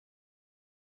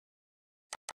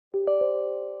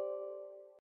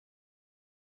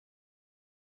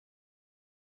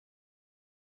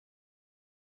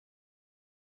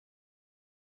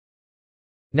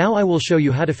Now I will show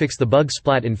you how to fix the bug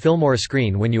splat in Filmora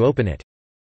Scrn when you open it.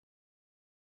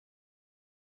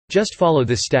 Just follow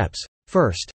these steps.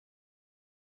 First,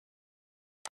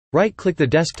 right-click the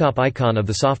desktop icon of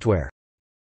the software.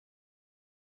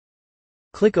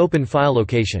 Click Open File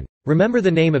Location. Remember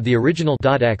the name of the original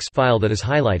 .x file that is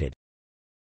highlighted.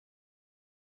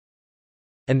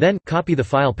 And then, copy the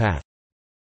file path.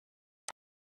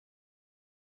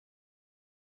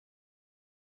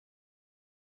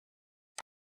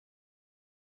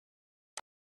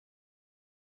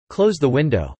 Close the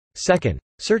window. Second,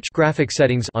 search Graphic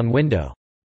Settings on Window.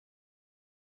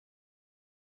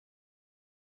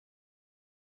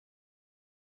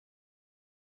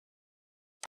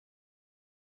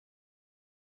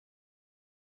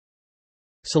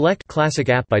 Select Classic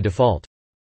App by default.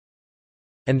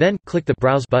 And then, click the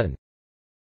Browse button.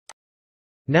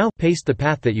 Now, paste the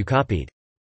path that you copied.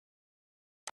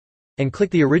 And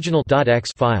click the original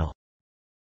 .x file.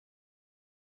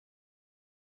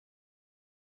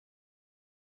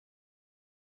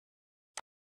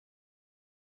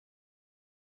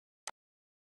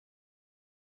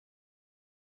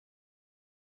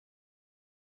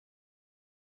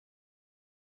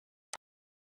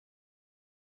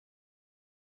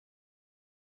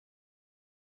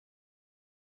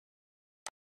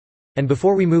 And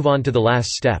before we move on to the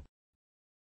last step,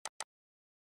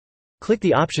 click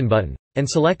the Option button, and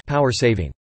select Power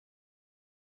Saving.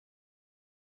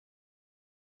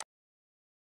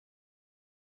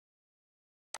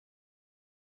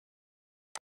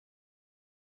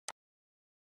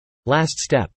 Last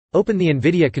step. Open the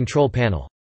NVIDIA Control Panel.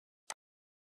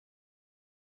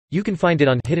 You can find it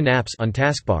on Hidden Apps on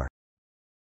taskbar.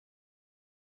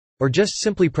 Or just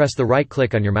simply press the right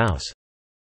click on your mouse.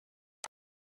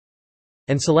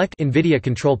 And select NVIDIA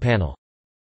Control Panel.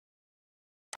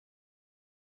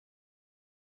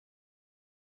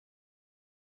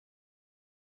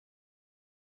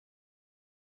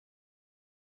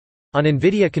 On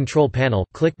NVIDIA Control Panel,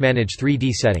 click Manage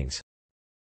 3D Settings.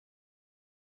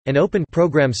 And open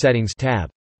Program Settings tab.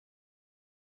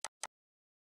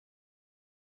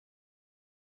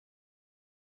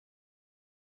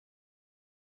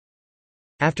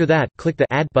 After that, click the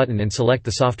Add button and select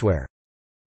the software.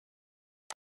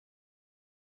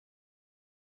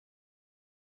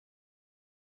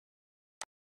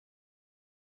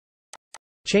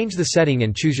 Change the setting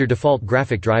and choose your default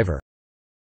graphic driver.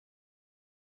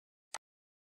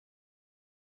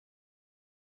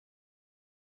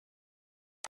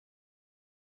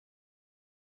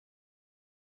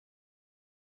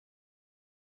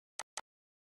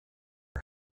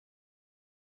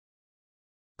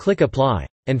 Click Apply.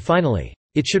 And finally,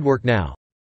 it should work now.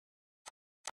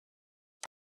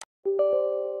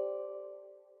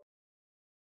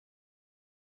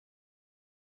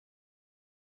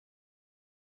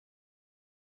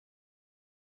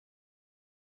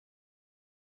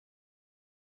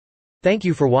 Thank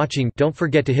you for watching. Don't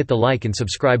forget to hit the like and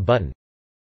subscribe button.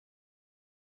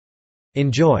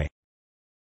 Enjoy.